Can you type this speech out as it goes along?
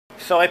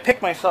So I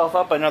picked myself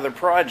up another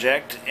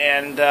project,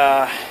 and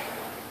I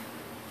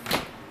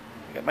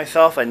got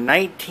myself a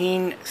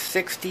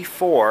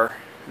 1964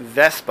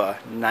 Vespa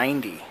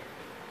 90.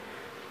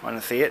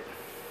 Want to see it?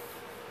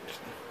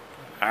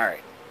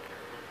 Alright.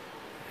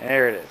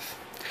 There it is.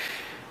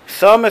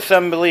 Some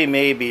assembly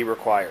may be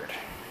required.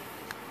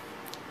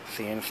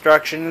 See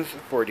instructions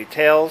for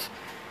details,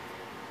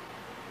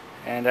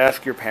 and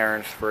ask your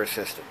parents for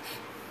assistance.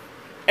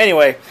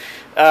 Anyway,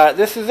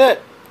 this is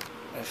it.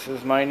 This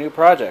is my new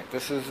project.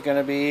 This is going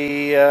to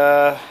be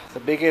the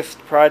biggest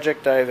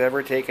project I've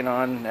ever taken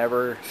on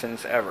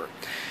since ever.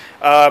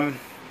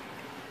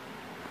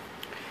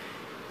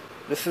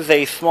 This is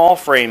a small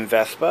frame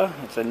Vespa.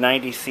 It's a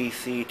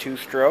 90cc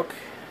two-stroke.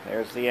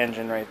 There's the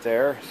engine right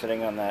there,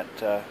 sitting on that.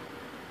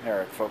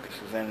 There it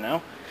focuses in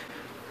now.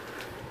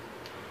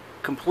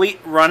 Complete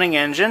running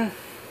engine.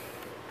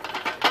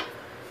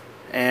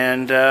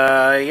 And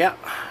yeah,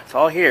 it's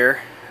all here.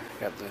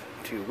 Got the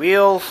two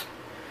wheels.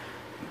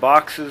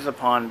 Boxes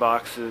upon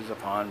boxes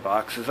upon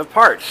boxes of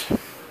parts.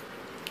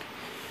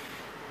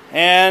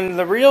 And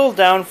the real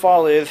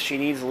downfall is she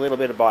needs a little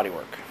bit of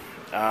bodywork.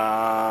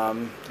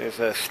 There's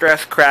a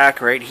stress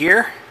crack right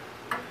here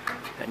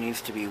that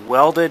needs to be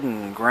welded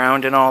and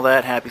ground and all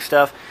that happy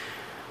stuff.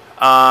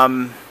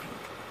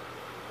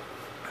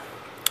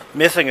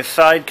 Missing a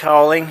side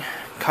cowling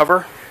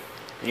cover,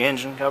 the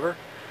engine cover.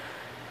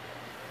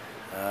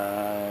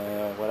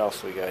 What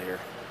else we got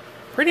here?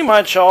 Pretty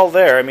much all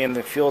there. I mean,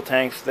 the fuel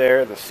tank's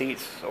there, the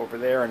seats over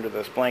there under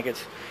those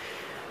blankets.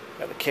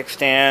 Got the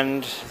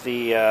kickstand.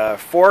 The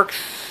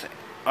forks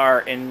are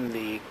in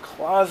the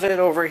closet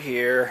over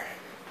here.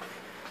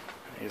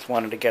 I just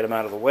wanted to get them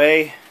out of the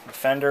way. The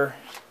fender,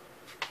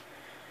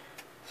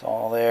 it's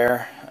all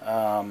there.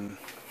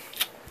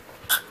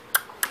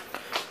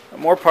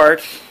 More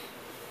parts.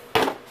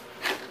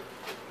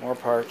 More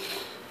parts.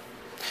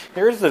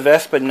 Here's the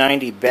Vespa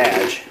 90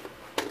 badge.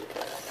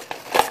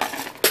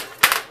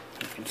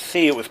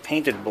 See, it was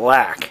painted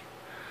black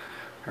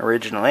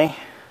originally.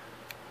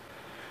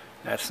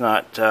 That's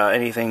not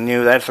anything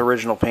new. That's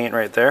original paint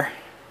right there.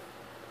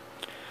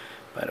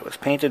 But it was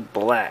painted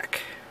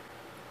black.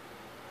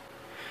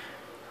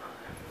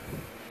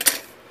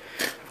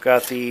 I've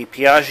got the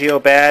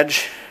Piaggio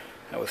badge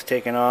that was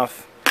taken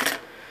off.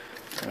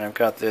 And I've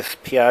got this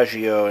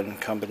Piaggio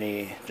and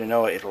Company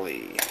Genoa,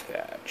 Italy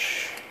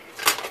badge.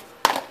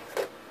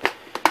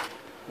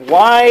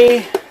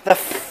 Why the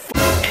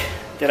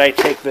did I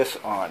take this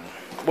on?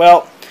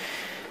 Well,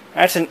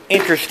 that's an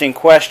interesting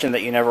question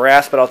that you never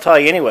asked, but I'll tell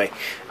you anyway.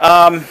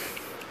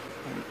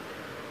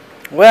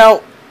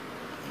 Well,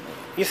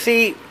 you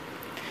see,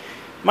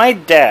 my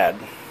dad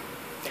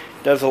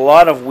does a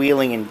lot of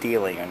wheeling and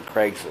dealing on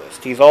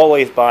Craigslist. He's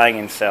always buying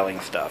and selling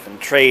stuff and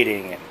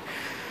trading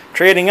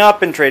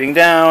up and trading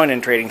down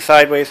and trading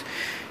sideways.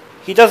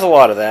 He does a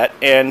lot of that,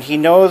 and he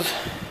knows,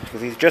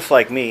 because he's just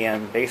like me,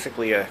 I'm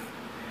basically a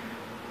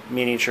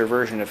miniature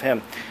version of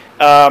him.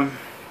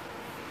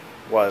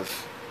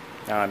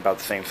 Now I'm about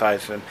the same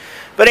size as him.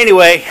 But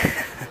anyway,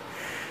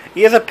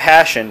 he has a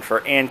passion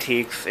for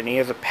antiques, and he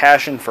has a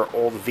passion for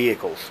old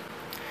vehicles.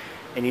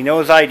 And he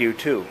knows I do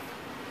too.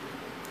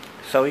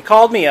 So he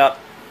called me up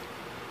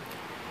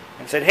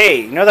and said,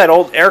 hey, you know that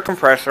old air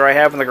compressor I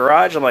have in the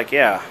garage? I'm like,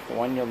 yeah, the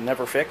one you'll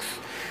never fix.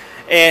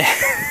 And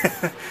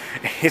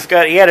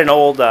he had an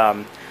old,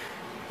 it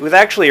was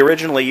actually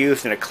originally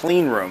used in a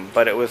clean room,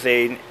 but it was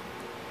an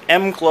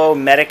M-Glow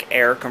Medic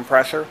air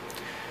compressor.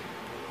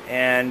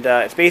 And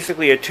it's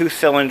basically a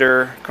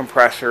two-cylinder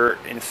compressor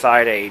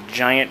inside a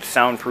giant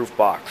soundproof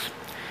box.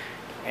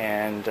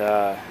 And it's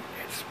a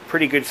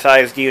pretty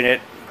good-sized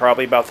unit,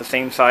 probably about the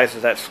same size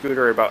as that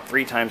scooter, about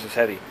 3 times as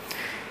heavy.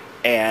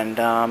 And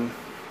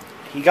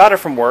he got it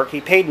from work.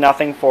 He paid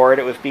nothing for it.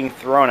 It was being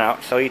thrown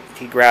out, so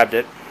he grabbed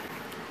it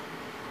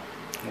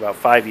about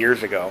 5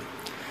 years ago.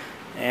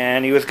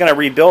 And he was going to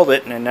rebuild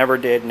it, and it never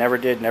did. Well,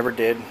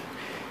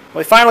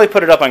 he finally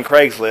put it up on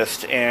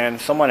Craigslist, and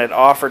someone had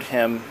offered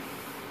him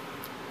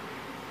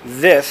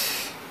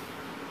this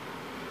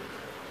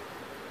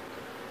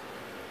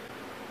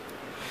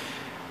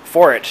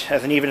for it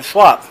as an even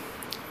swap.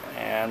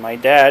 And my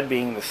dad,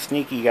 being the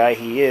sneaky guy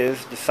he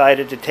is,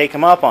 decided to take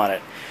him up on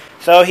it.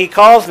 So he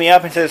calls me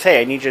up and says, hey,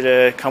 I need you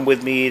to come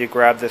with me to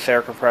grab this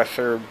air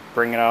compressor,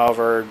 bring it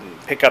over,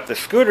 pick up the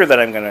scooter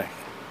that I'm gonna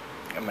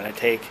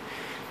take,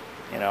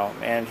 you know.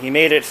 And he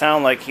made it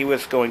sound like he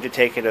was going to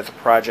take it as a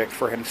project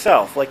for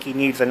himself, like he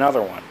needs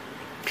another one.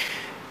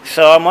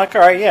 So I'm like,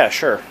 all right, yeah,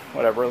 sure,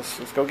 whatever,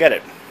 let's go get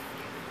it.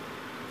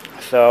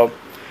 So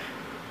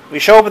we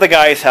show up at the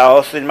guy's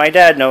house, and my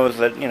dad knows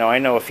that, you know, I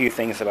know a few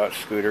things about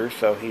scooters,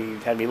 so he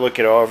had me look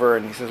it over,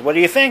 and he says, what do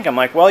you think? I'm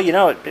like, well, you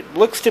know, it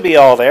looks to be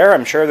all there.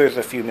 I'm sure there's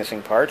a few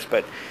missing parts,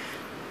 but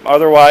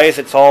otherwise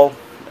it's all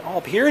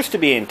appears to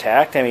be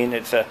intact. I mean,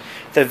 it's a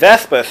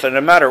Vespa, so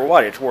no matter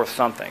what, it's worth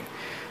something.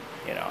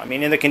 You know, I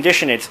mean, in the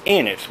condition it's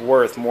in, it's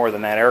worth more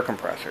than that air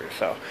compressor.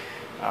 So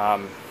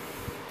I'm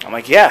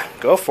like, yeah,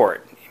 go for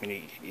it. I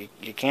mean,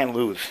 you can't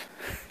lose.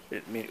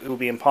 It will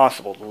be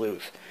impossible to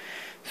lose.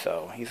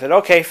 So he said,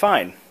 okay,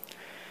 fine.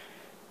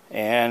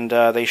 And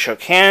they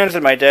shook hands,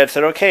 and my dad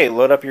said, "Okay,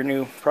 load up your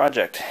new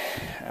project."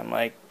 I'm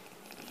like,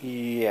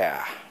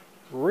 "Yeah,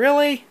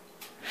 really?"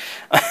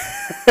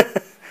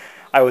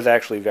 I was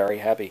actually very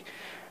happy.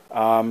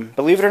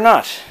 Believe it or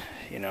not,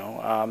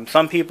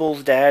 some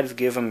people's dads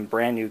give them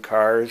brand new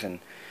cars and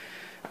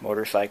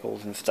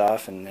motorcycles and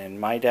stuff, and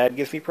my dad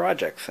gives me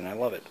projects, and I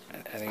love it.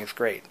 I think it's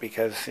great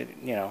because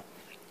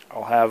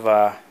I'll have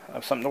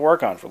something to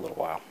work on for a little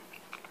while.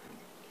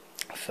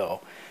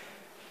 So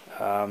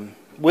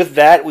with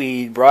that,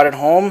 we brought it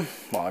home.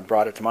 Well, I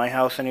brought it to my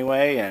house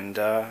anyway, and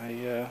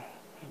I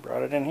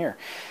brought it in here.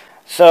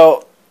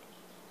 So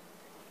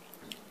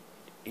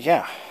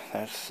yeah,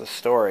 that's the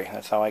story.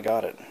 That's how I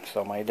got it.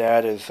 So my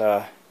dad was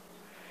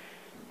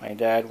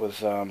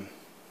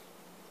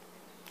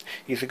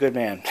he's a good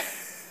man.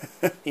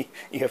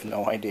 You have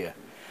no idea.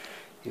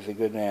 He's a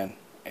good man,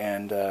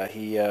 and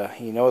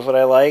he knows what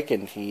I like,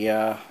 and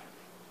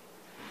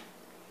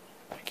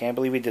I can't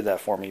believe he did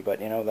that for me. But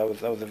that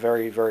was a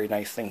very, very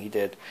nice thing he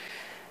did.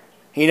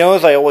 He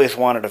knows I always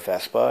wanted a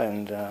Vespa,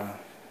 and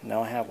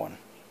now I have one.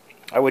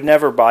 I would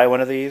never buy one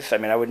of these. I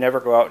mean, I would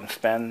never go out and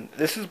spend.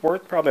 This is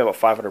worth probably about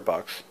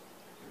 $500,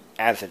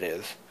 as it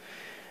is.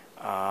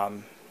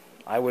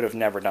 I would have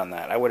never done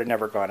that. I would have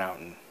never gone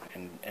out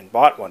and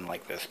bought one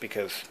like this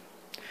because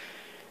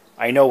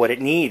I know what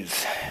it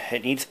needs.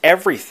 It needs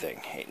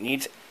everything. It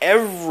needs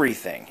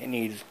everything. It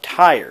needs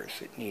tires.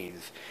 It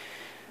needs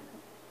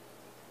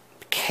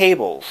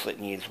cables. It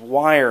needs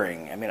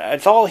wiring. I mean,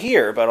 it's all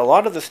here, but a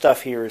lot of the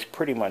stuff here is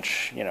pretty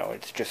much,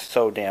 it's just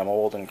so damn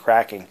old and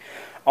cracking.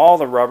 All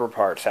the rubber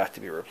parts have to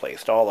be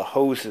replaced. All the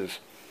hoses.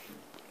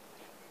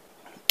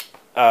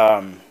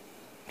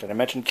 Did I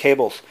mention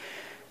cables?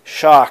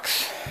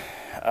 Shocks.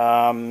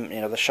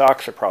 The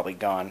shocks are probably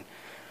gone.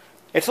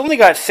 It's only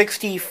got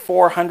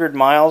 6,400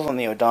 miles on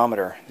the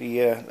odometer.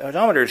 The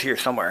odometer is here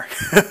somewhere.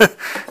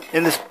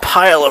 In this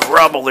pile of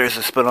rubble, there's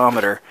a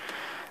speedometer.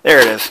 There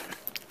it is.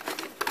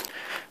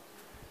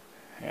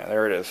 Yeah,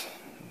 there it is.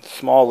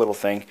 Small little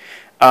thing.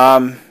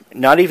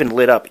 Not even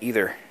lit up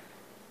either.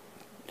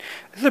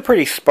 This is a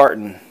pretty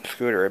Spartan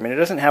scooter. I mean, it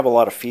doesn't have a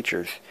lot of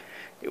features.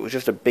 It was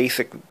just a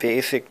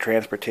basic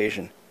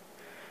transportation.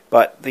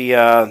 But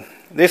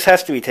this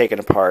has to be taken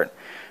apart.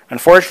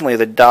 Unfortunately,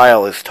 the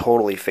dial is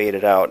totally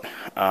faded out.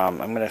 I'm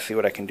going to see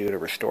what I can do to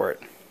restore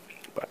it.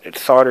 But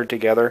it's soldered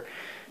together.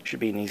 Should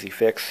be an easy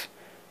fix.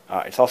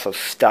 It's also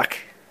stuck.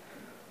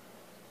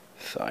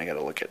 So I got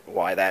to look at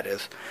why that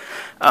is.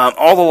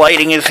 All the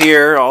lighting is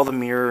here. All the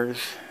mirrors.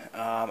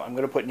 I'm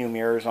going to put new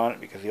mirrors on it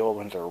because the old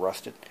ones are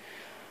rusted.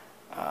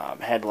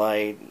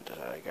 Headlight.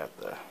 I got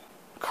the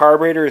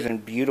carburetor is in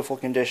beautiful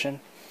condition.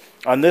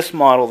 On this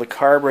model, the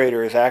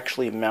carburetor is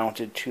actually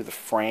mounted to the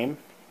frame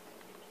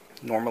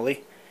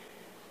normally,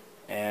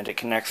 and it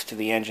connects to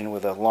the engine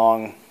with a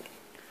long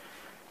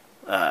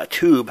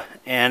tube.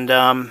 And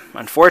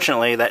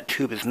unfortunately, that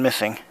tube is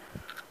missing.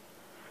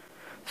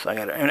 So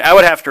I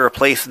would have to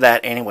replace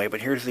that anyway.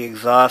 But here's the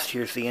exhaust.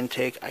 Here's the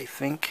intake. I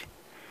think.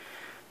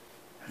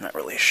 I'm not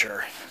really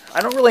sure.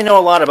 I don't really know a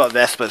lot about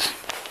Vespas.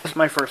 This is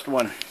my first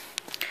one.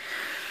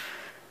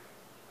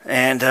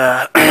 And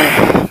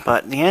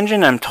but the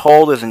engine, I'm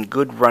told, is in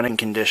good running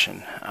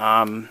condition.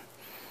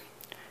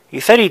 He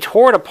said he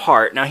tore it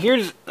apart. Now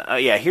here's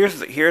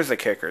the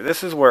kicker.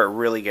 This is where it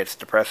really gets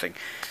depressing.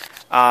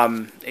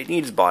 It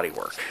needs body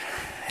work.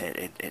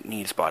 It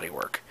needs body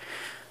work.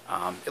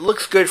 It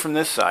looks good from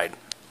this side.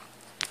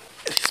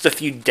 It's just a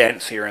few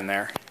dents here and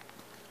there.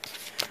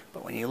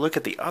 But when you look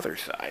at the other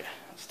side,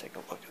 let's take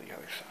a look at the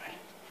other side.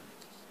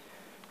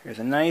 There's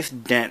a nice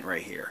dent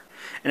right here.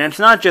 And it's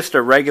not just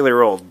a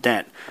regular old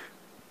dent.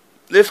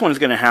 This one's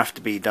going to have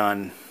to be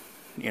done,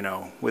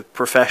 with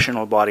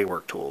professional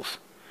bodywork tools.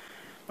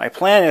 My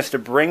plan is to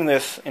bring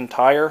this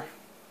entire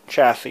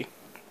chassis,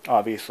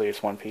 obviously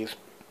it's one piece,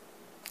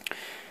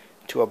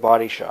 to a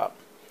body shop.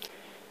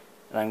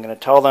 And I'm going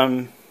to tell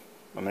them,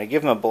 I'm going to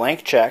give them a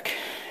blank check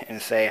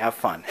and say, have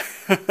fun.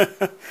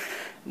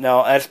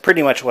 No, that's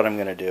pretty much what I'm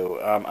going to do.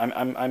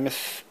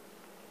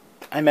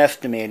 I'm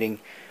estimating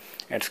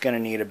it's going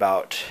to need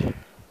about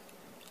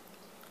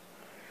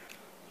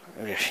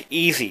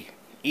easy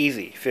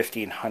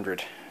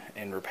 1,500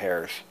 in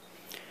repairs,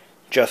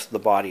 just the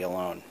body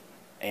alone,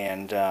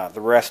 and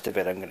the rest of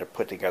it I'm going to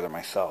put together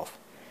myself.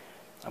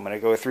 I'm going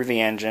to go through the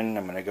engine.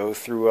 I'm going to go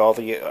through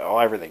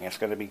everything. It's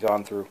going to be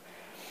gone through.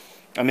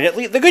 I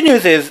mean, the good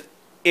news is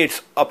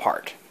it's a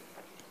part.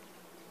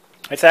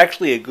 It's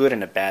actually a good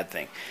and a bad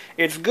thing.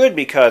 It's good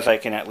because I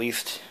can at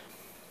least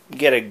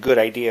get a good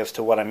idea as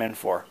to what I'm in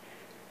for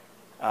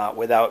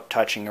without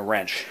touching a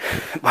wrench.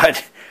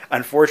 But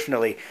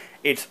unfortunately,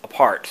 it's a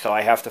part, so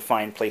I have to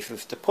find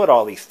places to put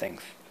all these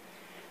things.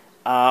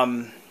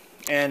 And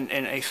in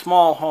a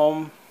small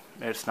home,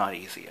 it's not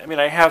easy. I mean,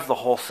 I have the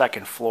whole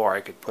second floor.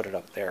 I could put it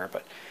up there,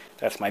 but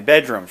that's my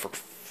bedroom, for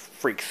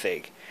freak's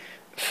sake.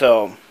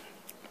 So,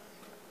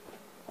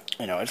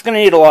 it's going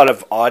to need a lot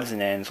of odds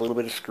and ends, a little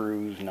bit of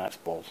screws, nuts,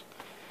 bolts.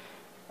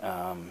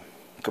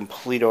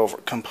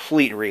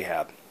 Complete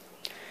rehab.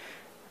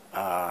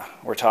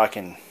 We're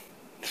talking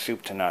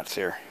soup to nuts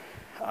here.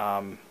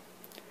 I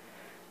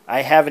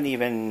haven't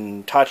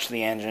even touched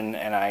the engine,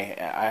 and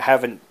I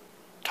haven't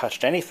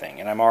touched anything,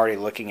 and I'm already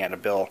looking at a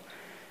bill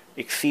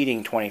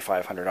exceeding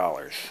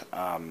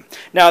 $2,500.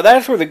 Now,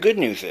 that's where the good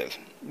news is.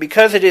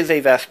 Because it is a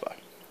Vespa,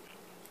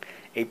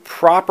 a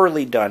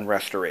properly done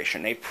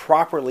restoration, a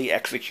properly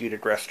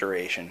executed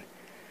restoration,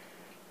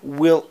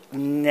 will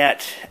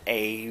net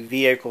a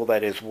vehicle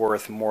that is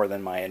worth more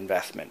than my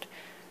investment.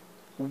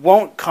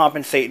 Won't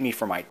compensate me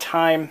for my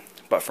time,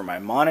 but for my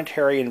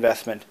monetary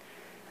investment,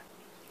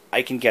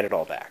 I can get it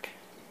all back.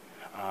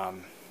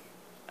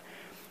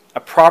 A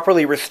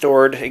properly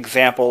restored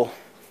example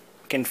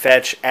can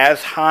fetch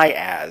as high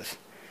as,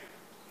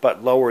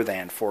 but lower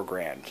than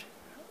 $4,000,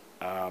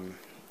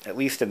 at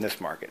least in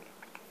this market.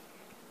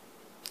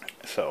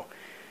 So,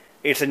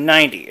 it's a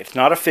 90. It's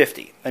not a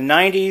 50. The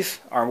 90s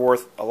are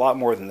worth a lot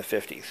more than the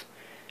 50s.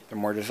 They're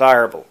more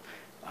desirable.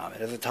 It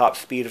has a top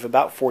speed of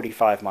about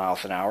 45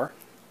 miles an hour.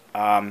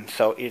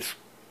 So it's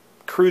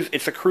a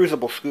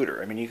cruisable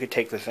scooter. I mean, you could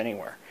take this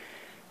anywhere,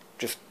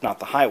 just not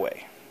the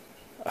highway.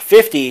 A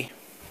 50,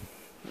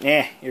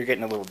 you're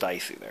getting a little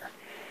dicey there.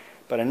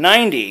 But a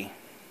 90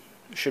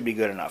 should be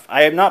good enough.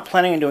 I am not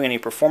planning on doing any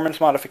performance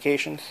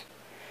modifications.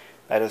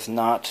 That is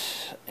not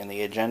in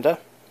the agenda.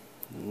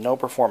 No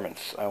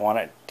performance. I want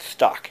it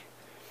stock.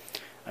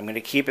 I'm going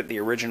to keep it the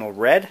original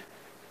red,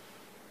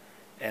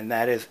 and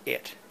that is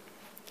it.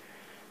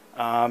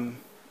 I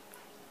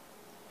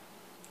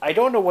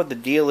don't know what the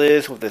deal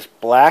is with this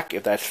black,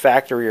 if that's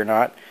factory or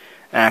not.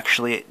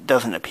 Actually, it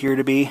doesn't appear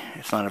to be.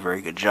 It's not a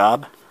very good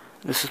job.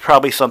 This is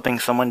probably something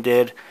someone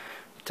did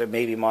to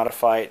maybe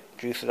modify it,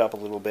 juice it up a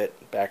little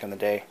bit back in the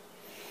day.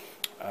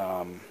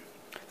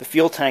 The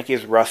fuel tank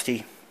is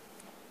rusty,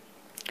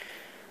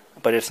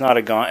 but it's not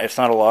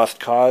a lost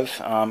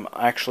cause.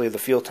 Actually, the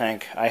fuel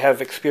tank, I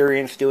have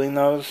experience doing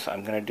those.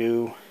 I'm going to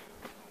do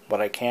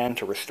what I can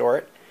to restore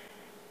it.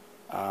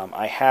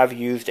 I have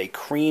used a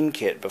cream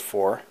kit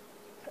before,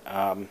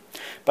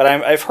 but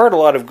I've heard a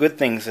lot of good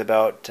things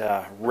about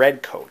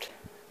red coat.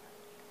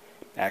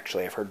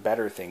 Actually, I've heard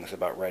better things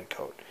about red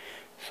coat,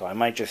 so I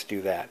might just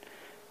do that.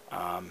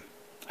 I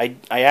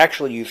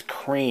actually used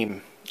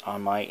cream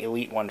on my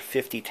Elite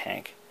 150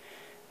 tank,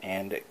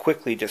 and it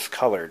quickly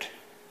discolored,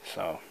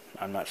 so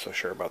I'm not so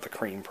sure about the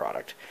cream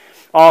product.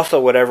 Also,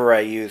 whatever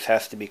I use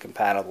has to be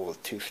compatible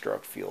with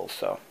two-stroke fuel,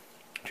 so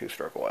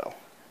two-stroke oil,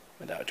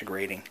 without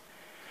degrading.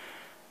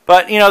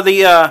 But, you know,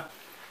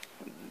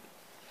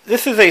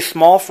 this is a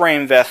small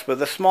frame Vespa.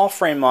 The small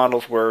frame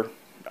models were,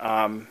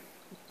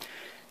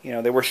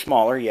 they were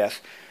smaller,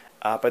 yes,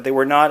 but they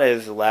were not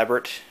as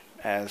elaborate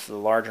as the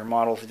larger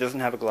models. It doesn't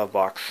have a glove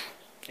box.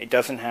 It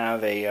doesn't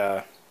have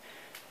a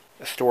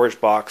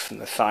storage box in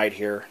the side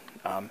here.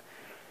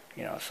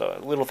 So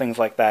little things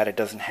like that. It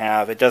doesn't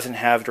have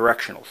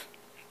directionals.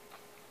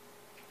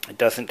 It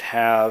doesn't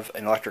have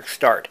an electric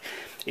start.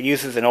 It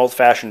uses an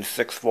old-fashioned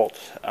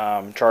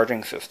 6-volt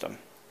charging system.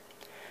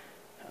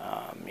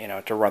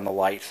 To run the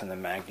lights and the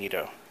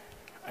magneto.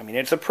 I mean,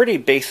 it's a pretty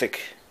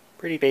basic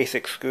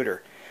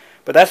scooter,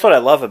 but that's what I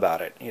love about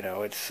it.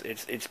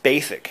 It's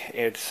basic.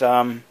 It's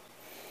and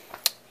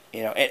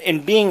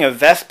being a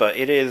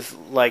Vespa, it is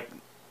like,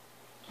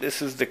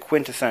 this is the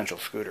quintessential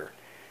scooter.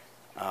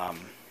 I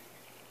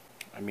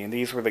mean,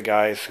 these were the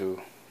guys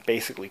who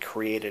basically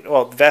created,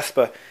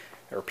 Vespa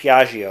or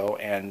Piaggio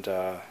and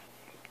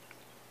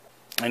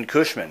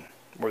Cushman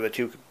were the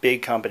two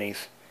big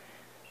companies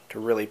to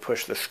really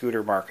push the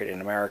scooter market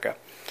in America.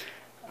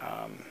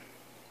 I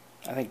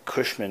think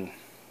Cushman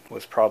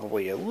was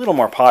probably a little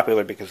more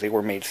popular because they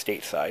were made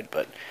stateside.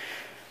 But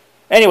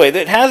anyway,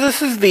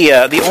 this is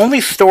the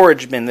only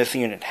storage bin this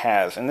unit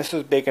has, and this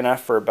is big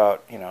enough for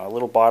about a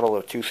little bottle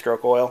of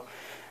two-stroke oil.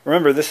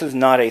 Remember, this is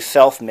not a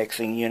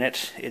self-mixing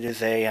unit. It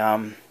is a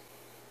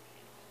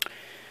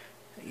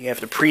you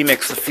have to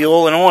pre-mix the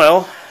fuel and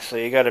oil, so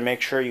you got to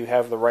make sure you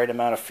have the right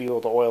amount of fuel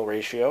to oil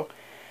ratio.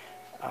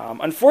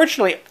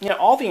 Unfortunately,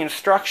 all the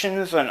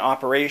instructions on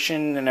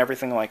operation and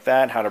everything like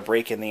that, how to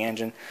break in the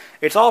engine,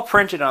 it's all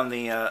printed on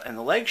the in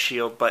the leg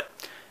shield, but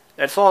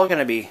that's all going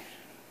to be,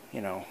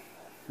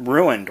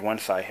 ruined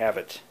once I have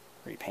it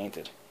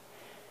repainted.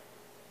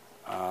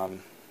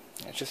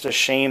 It's just a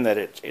shame that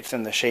it's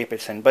in the shape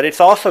it's in, but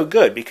it's also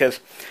good because,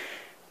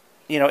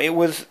 it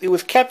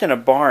was kept in a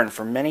barn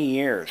for many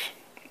years,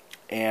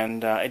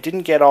 and it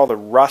didn't get all the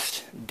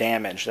rust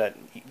damage that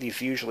these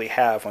usually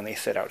have when they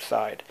sit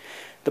outside.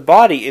 The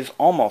body is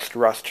almost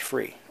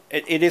rust-free.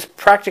 It is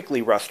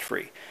practically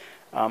rust-free.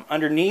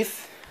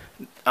 Underneath,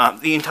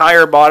 the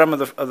entire bottom of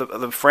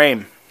the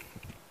frame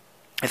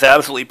is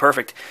absolutely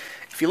perfect.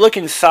 If you look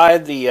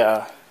inside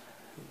the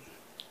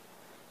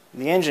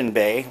engine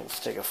bay, let's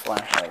take a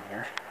flashlight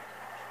here.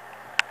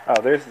 Oh,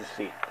 there's the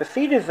seat. The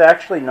seat is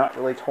actually not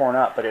really torn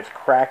up, but it's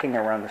cracking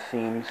around the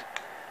seams,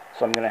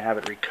 so I'm going to have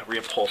it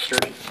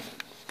reupholstered.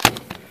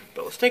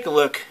 But let's take a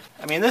look.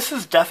 I mean, this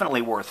is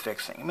definitely worth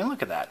fixing. I mean,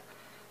 look at that.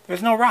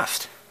 There's no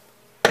rust,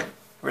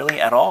 really,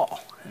 at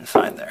all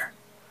inside there.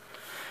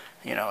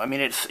 I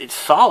mean, it's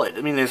solid.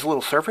 I mean, there's a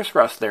little surface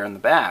rust there in the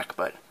back,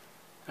 but,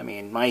 I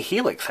mean, my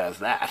Helix has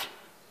that.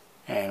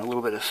 And a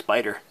little bit of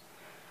spider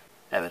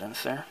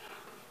evidence there.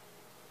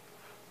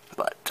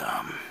 But,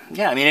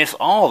 yeah, I mean, it's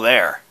all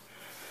there.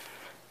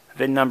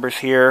 VIN numbers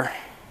here,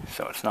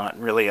 so it's not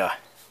really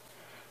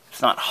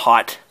it's not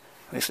hot.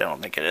 At least I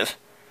don't think it is.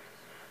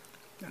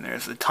 And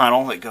there's the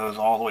tunnel that goes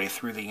all the way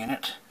through the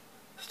unit.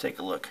 Let's take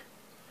a look.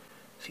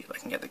 See if I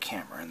can get the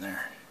camera in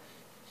there.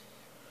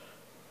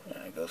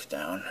 Yeah, it goes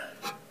down.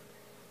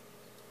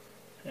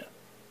 Yeah.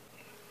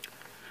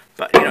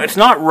 But, you know, it's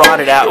not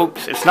rotted out.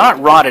 Oops, it's not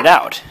rotted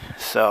out.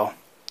 So,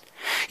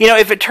 you know,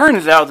 if it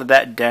turns out that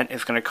that dent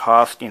is going to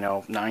cost, you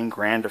know, $9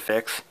 grand to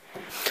fix,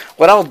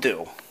 what I'll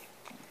do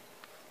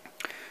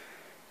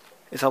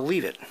is I'll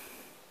leave it.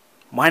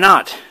 Why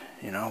not?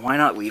 You know, why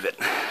not leave it?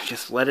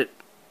 Just let it,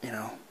 you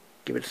know,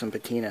 give it some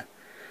patina.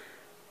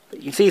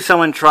 But you see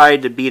someone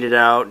tried to beat it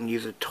out and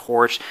use a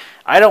torch.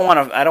 I don't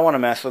want to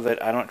mess with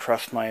it. I don't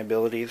trust my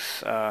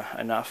abilities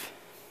enough,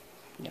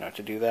 you know,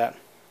 to do that.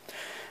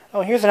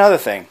 Oh, here's another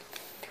thing.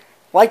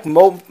 Like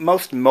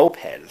most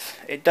mopeds,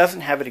 it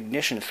doesn't have an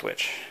ignition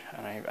switch,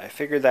 and I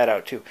figured that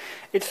out too.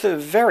 It's a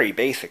very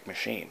basic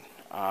machine.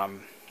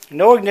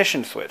 No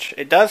ignition switch.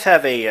 It does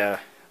have a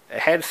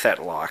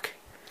headset lock,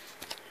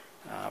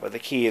 but the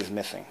key is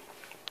missing.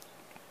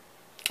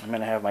 I'm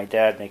going to have my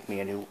dad make me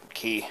a new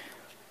key.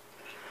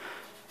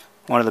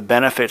 One of the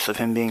benefits of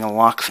him being a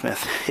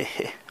locksmith,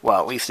 well,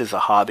 at least as a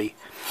hobby.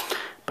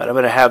 But I'm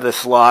going to have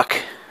this lock,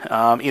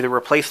 either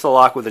replace the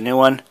lock with a new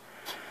one,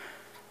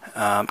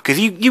 because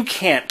you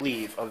can't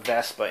leave a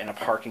Vespa in a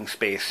parking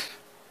space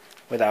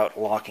without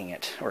locking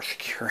it or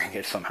securing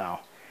it somehow.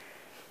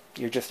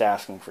 You're just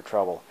asking for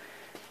trouble.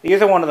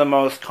 These are one of the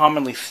most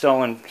commonly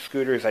stolen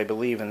scooters, I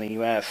believe, in the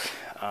U.S.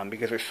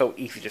 Because they're so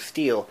easy to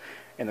steal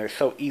and they're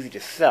so easy to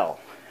sell.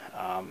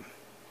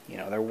 You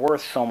know, they're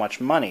worth so much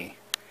money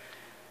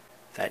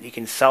that you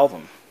can sell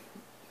them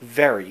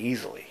very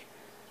easily.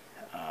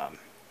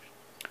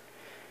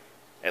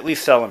 At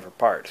least sell them for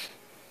parts.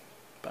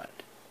 But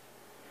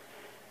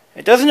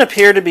it doesn't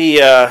appear to be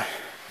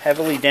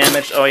heavily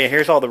damaged. Oh yeah,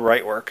 here's all the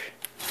right work.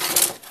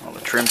 All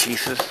the trim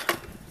pieces.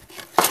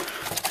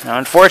 Now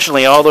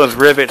unfortunately all those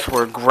rivets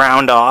were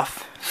ground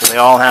off, so they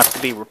all have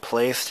to be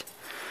replaced.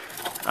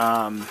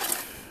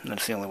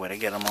 That's the only way to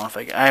get them off.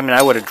 I mean,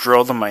 I would have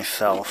drilled them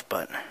myself,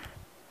 but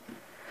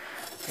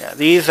yeah,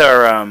 these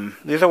are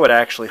what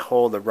actually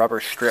hold the rubber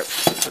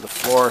strips to the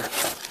floor.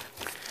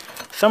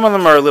 Some of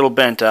them are a little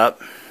bent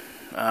up,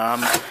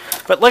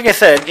 but like I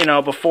said, you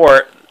know,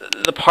 before,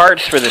 the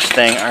parts for this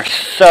thing are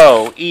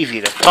so easy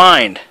to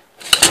find.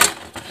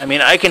 I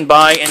mean, I can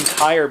buy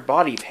entire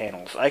body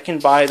panels. I can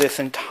buy this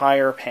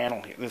entire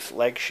panel here, this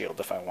leg shield,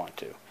 if I want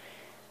to.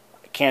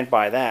 I can't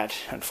buy that,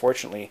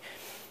 unfortunately.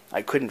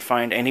 I couldn't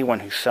find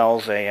anyone who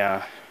sells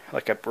a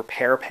like a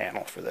repair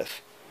panel for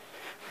this.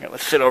 Here,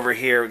 let's sit over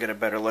here and get a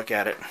better look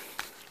at it.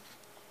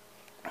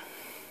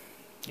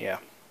 Yeah.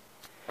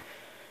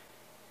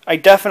 I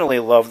definitely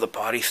love the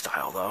body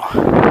style,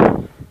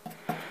 though.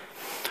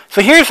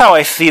 So here's how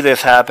I see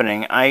this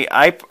happening.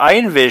 I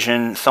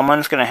envision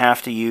someone's going to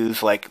have to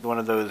use like one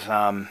of those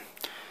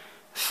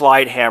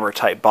slide hammer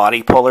type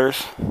body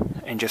pullers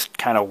and just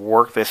kind of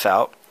work this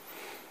out.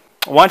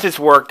 Once it's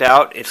worked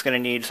out, it's going to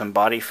need some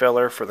body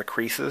filler for the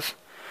creases.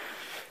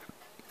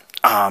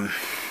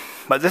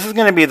 But this is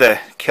going to be the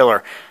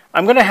killer.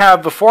 I'm going to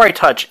have, before I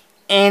touch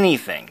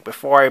anything,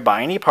 before I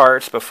buy any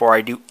parts, before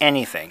I do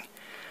anything,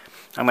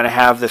 I'm going to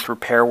have this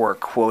repair work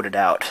quoted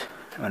out.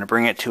 I'm going to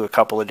bring it to a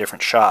couple of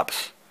different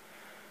shops.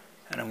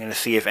 And I'm going to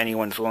see if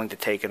anyone's willing to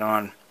take it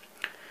on.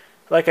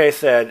 Like I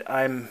said,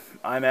 I'm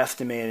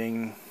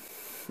estimating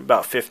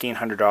about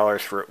 $1,500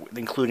 for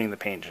including the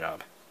paint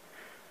job.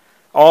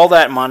 All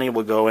that money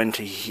will go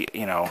into,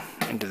 you know,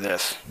 into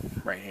this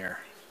right here.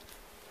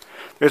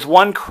 There's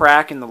one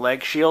crack in the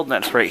leg shield, and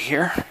that's right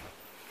here.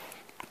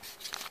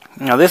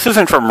 Now, this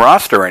isn't from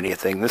rust or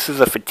anything. This is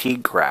a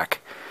fatigue crack.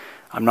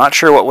 I'm not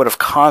sure what would have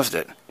caused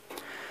it.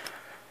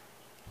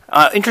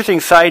 Interesting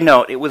side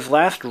note, it was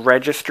last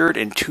registered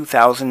in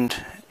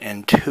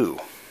 2002.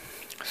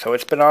 So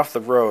it's been off the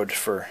road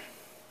for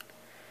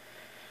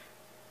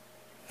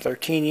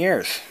 13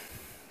 years.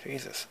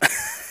 Jesus.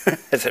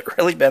 Has it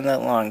really been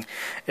that long?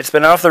 It's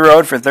been off the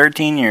road for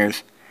 13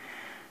 years.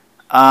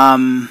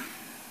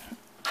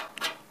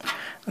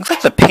 Looks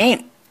like the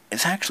paint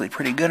is actually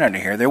pretty good under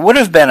here. There would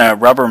have been a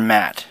rubber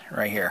mat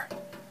right here,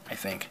 I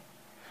think.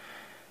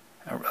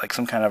 Like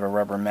some kind of a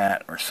rubber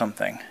mat or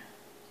something.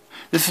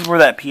 This is where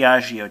that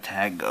Piaggio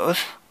tag goes.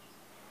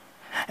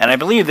 And I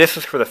believe this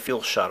is for the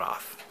fuel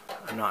shutoff.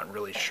 I'm not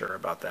really sure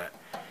about that.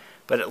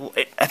 But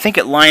I think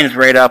it lines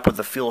right up with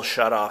the fuel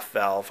shutoff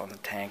valve on the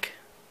tank.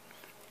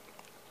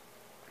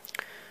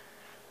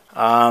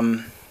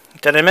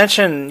 Did I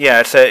mention? Yeah,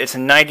 it's a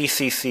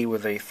 90cc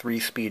with a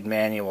 3-speed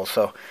manual.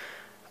 So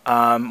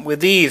with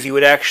these, you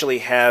would actually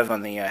have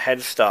on the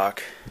headstock.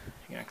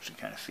 You can actually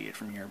kind of see it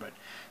from here, but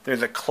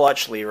there's a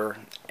clutch lever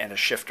and a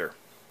shifter.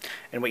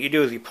 And what you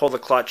do is you pull the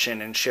clutch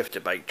in and shift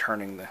it by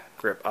turning the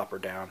grip up or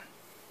down.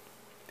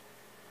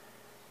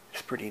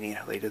 It's pretty neat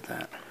how they did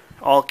that.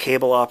 All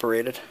cable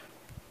operated.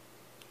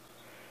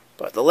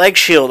 But the leg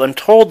shield, I'm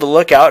told to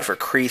look out for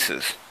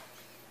creases.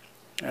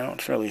 I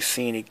don't really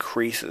see any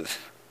creases.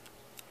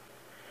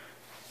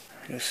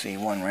 I just see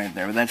one right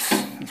there, but that's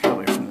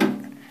probably from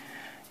the...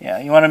 Yeah,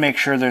 you want to make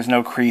sure there's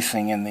no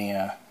creasing in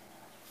the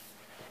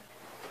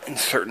in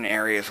certain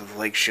areas of the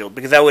leg shield,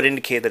 because that would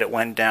indicate that it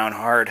went down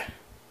hard.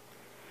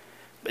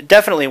 It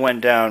definitely went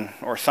down,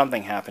 or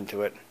something happened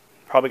to it.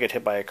 Probably got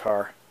hit by a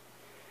car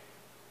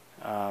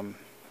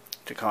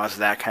to cause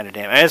that kind of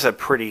damage. That's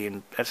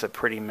a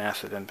pretty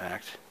massive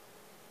impact.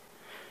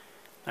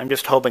 I'm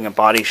just hoping a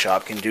body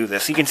shop can do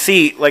this. You can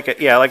see, like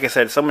I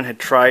said, someone had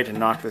tried to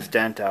knock this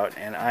dent out,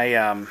 and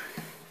I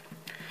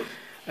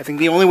think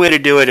the only way to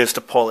do it is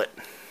to pull it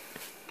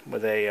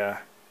with a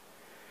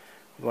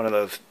one of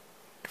those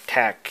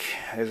tack.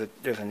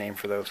 There's a name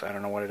for those. I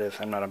don't know what it is.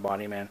 I'm not a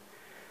body man,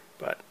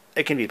 but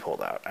it can be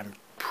pulled out. I'm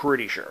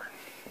pretty sure.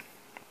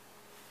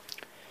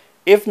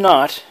 If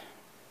not,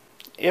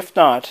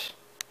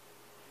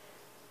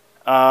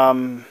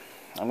 I'm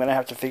gonna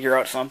have to figure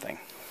out something.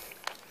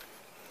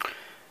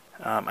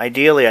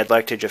 Ideally, I'd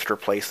like to just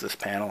replace this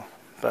panel,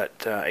 but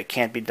it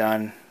can't be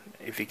done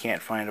if you can't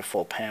find a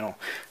full panel.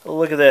 Oh,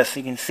 look at this.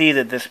 You can see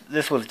that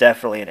this was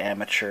definitely an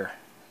amateur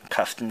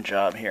custom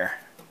job here.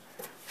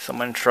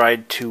 Someone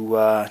tried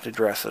to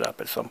dress it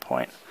up at some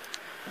point.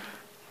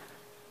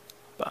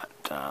 But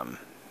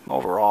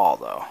overall,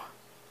 though,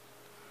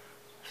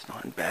 it's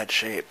not in bad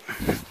shape.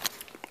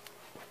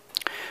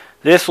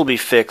 This will be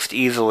fixed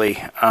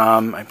easily.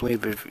 I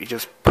believe if you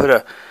just put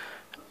a...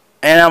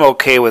 And I'm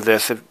okay with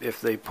this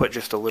if they put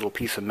just a little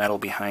piece of metal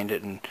behind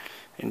it and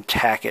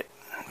tack it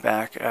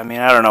back. I mean,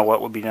 I don't know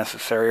what would be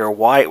necessary or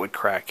why it would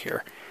crack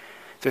here.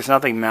 There's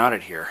nothing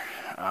mounted here,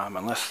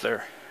 unless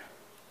there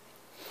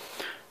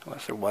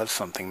was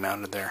something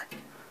mounted there.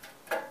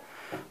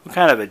 What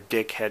kind of a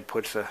dickhead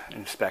puts an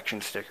inspection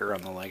sticker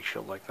on the leg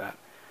shield like that?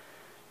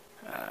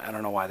 I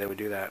don't know why they would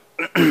do that.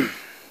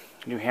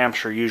 New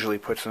Hampshire usually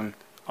puts them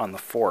on the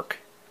fork.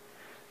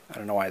 I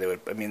don't know why they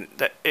would. I mean,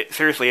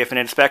 seriously, if an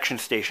inspection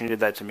station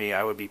did that to me,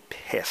 I would be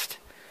pissed.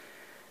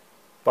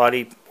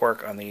 Body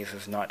work on these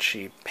is not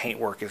cheap. Paint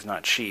work is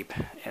not cheap,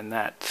 and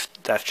that's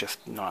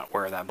just not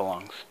where that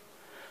belongs.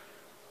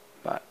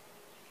 But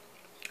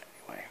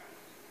anyway,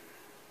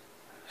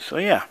 so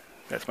yeah,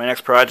 that's my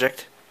next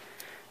project.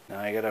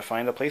 Now I gotta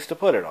find a place to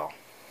put it all.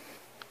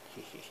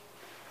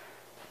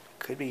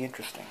 Could be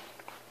interesting.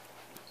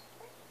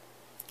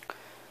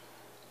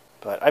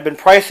 But I've been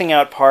pricing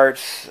out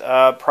parts.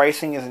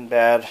 Pricing isn't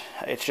bad.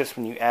 It's just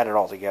when you add it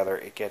all together,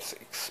 it gets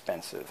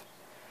expensive.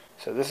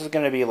 So this is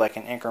going to be like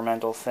an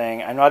incremental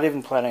thing. I'm not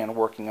even planning on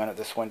working on it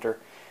this winter.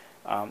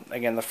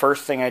 Again, the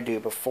first thing I do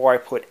before I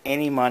put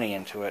any money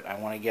into it, I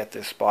want to get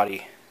this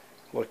body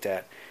looked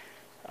at.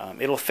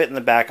 It'll fit in the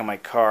back of my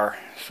car,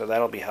 so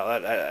that'll be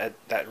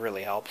that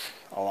really helps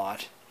a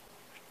lot.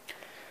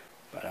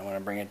 But I want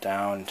to bring it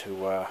down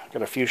to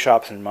got a few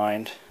shops in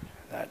mind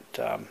that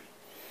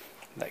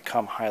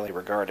come highly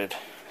regarded,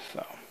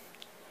 so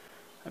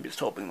I'm just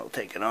hoping they'll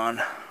take it on.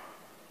 Now,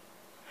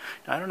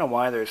 I don't know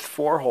why there's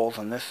 4 holes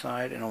on this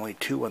side and only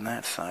 2 on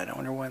that side. I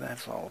wonder why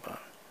that's all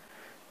about.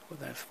 What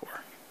that's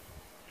for.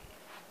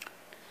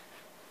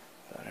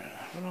 But,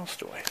 what else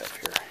do I have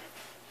here?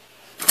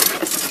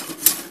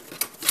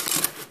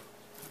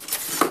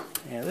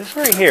 Yeah, this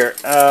right here.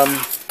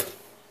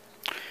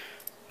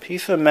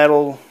 Piece of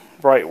metal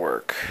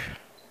brightwork.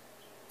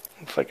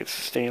 Looks like it's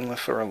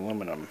stainless or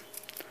aluminum.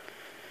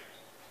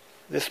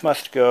 This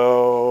must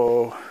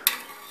go,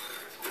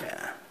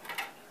 yeah,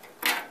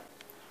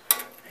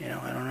 you know,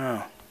 I don't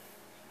know,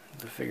 have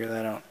to figure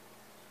that out.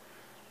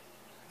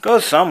 It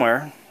goes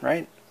somewhere,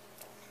 right?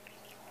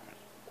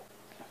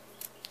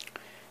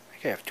 I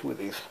think I have 2 of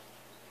these.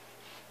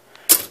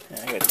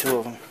 Yeah, I got 2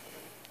 of them.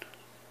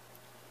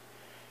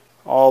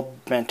 All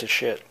bent to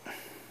shit.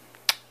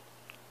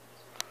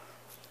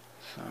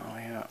 So,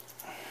 yeah.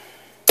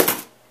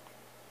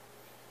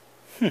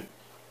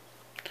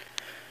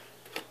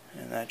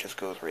 And that just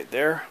goes right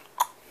there.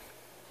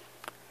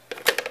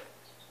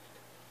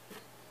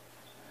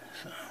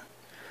 So,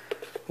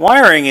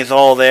 wiring is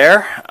all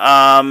there.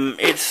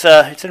 It's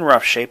in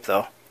rough shape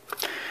though,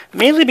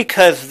 mainly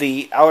because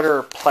the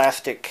outer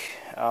plastic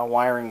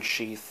wiring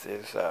sheath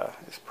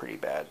is pretty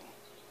bad.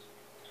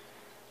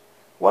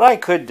 What I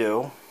could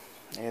do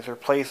is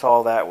replace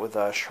all that with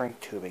shrink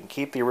tubing.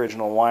 Keep the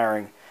original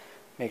wiring.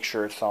 Make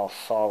sure it's all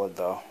solid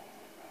though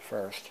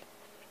first.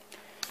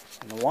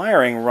 And the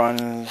wiring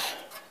runs.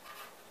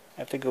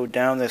 I have to go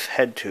down this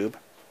head tube.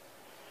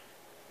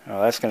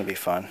 Oh, that's going to be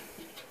fun.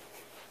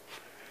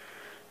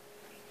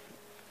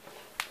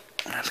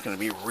 That's going to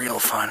be real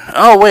fun.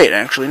 Oh, wait,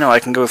 actually, no, I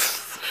can go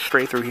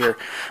straight through here.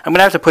 I'm going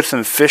to have to put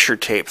some Fisher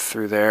tape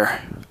through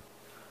there.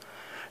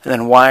 And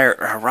then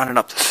run it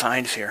up the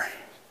sides here.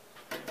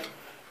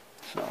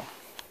 So,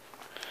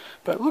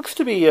 but it looks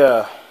to be,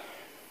 looks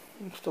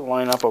to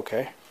line up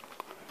okay.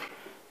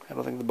 I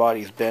don't think the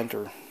body's bent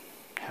or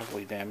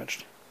heavily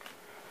damaged.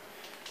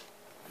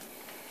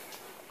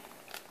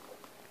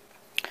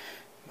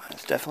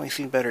 It's definitely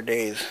seen better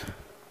days.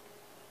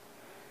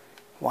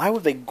 Why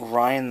would they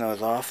grind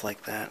those off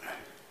like that?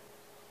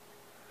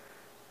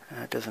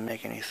 That doesn't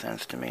make any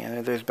sense to me.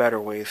 And there's better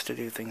ways to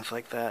do things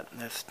like that.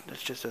 That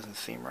just doesn't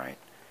seem right.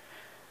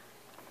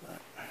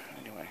 But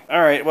anyway.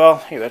 Alright, well,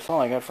 hey, that's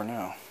all I got for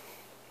now.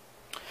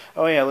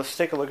 Oh yeah, let's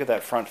take a look at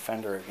that front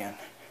fender again.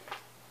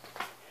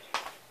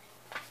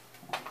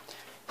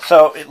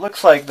 So it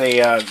looks like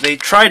they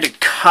tried to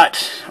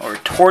cut or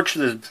torch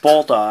this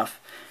bolt off,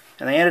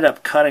 and they ended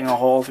up cutting a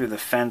hole through the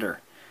fender.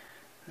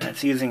 And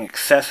it's using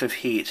excessive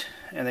heat,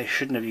 and they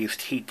shouldn't have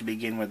used heat to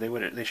begin with.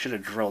 They should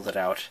have drilled it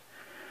out.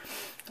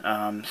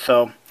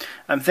 So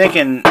I'm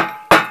thinking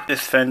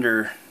this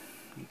fender,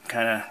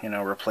 kind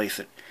of replace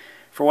it.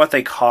 For what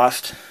they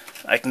cost,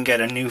 I can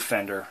get a new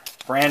fender,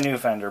 brand new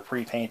fender,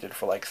 pre-painted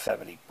for like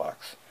 $70.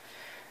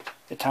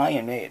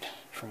 Italian made,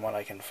 from what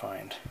I can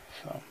find.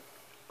 So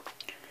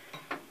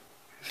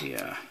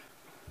the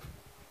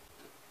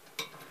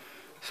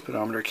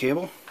speedometer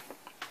cable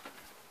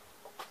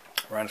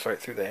runs right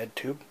through the head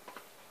tube,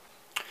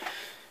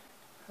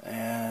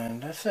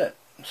 and that's it.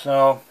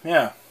 So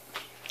yeah,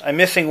 I'm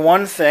missing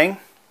one thing.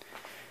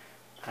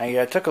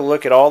 I took a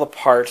look at all the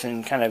parts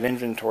and kind of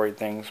inventoried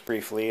things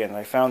briefly, and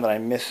I found that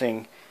I'm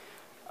missing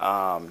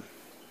the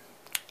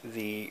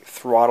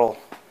throttle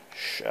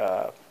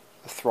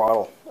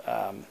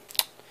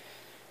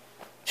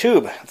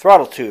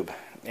tube,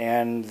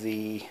 and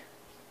the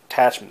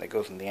attachment that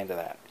goes in the end of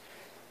that.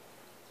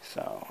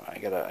 So I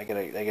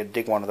gotta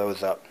dig one of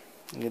those up.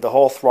 You need the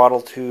whole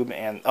throttle tube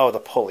and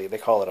the pulley. They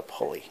call it a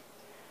pulley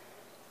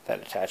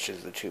that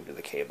attaches the tube to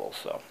the cable.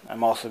 So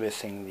I'm also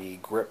missing the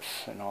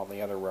grips and all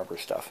the other rubber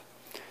stuff.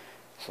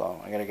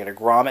 So I gotta get a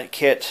grommet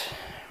kit,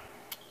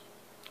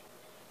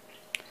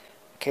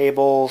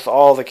 cables,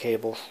 all the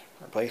cables,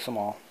 replace them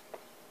all.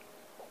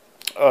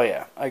 Oh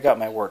yeah, I got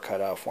my work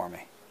cut out for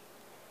me.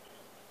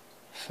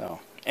 So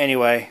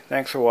anyway,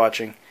 thanks for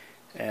watching,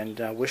 and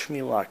wish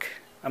me luck.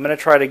 I'm going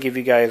to try to give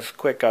you guys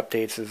quick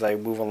updates as I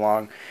move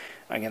along.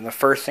 Again, the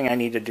first thing I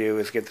need to do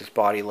is get this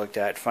body looked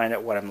at, find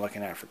out what I'm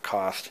looking at for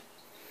cost.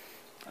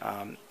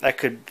 That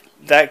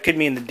could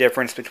mean the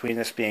difference between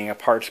this being a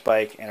parts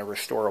bike and a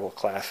restorable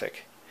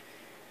classic.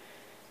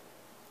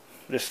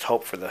 Just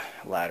hope for the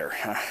latter.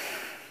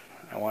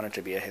 I want it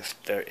to be a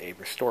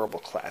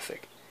restorable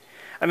classic.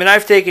 I mean,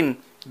 I've taken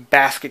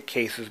basket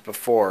cases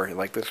before,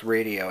 like this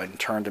radio, and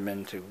turned them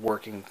into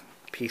working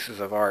pieces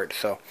of art.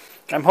 So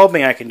I'm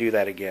hoping I can do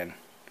that again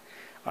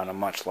on a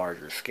much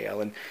larger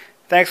scale. And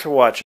thanks for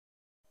watching.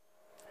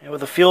 And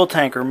with the fuel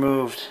tank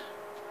removed,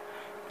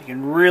 you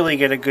can really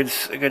get a good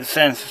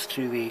sense as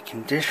to the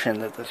condition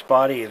that this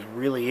body is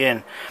really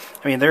in.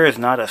 I mean, there is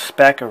not a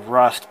speck of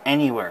rust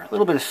anywhere. A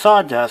little bit of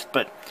sawdust,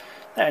 but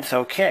that's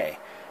okay.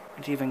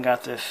 It's even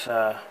got this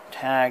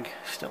tag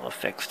still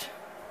affixed.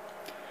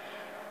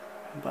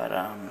 But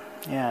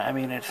yeah, I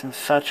mean, it's in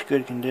such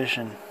good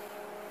condition,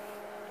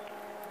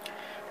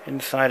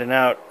 inside and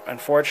out.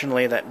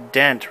 Unfortunately, that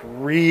dent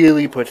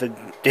really puts a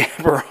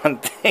damper on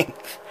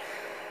things.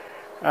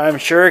 I'm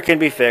sure it can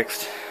be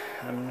fixed.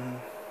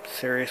 I'm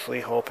seriously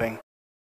hoping.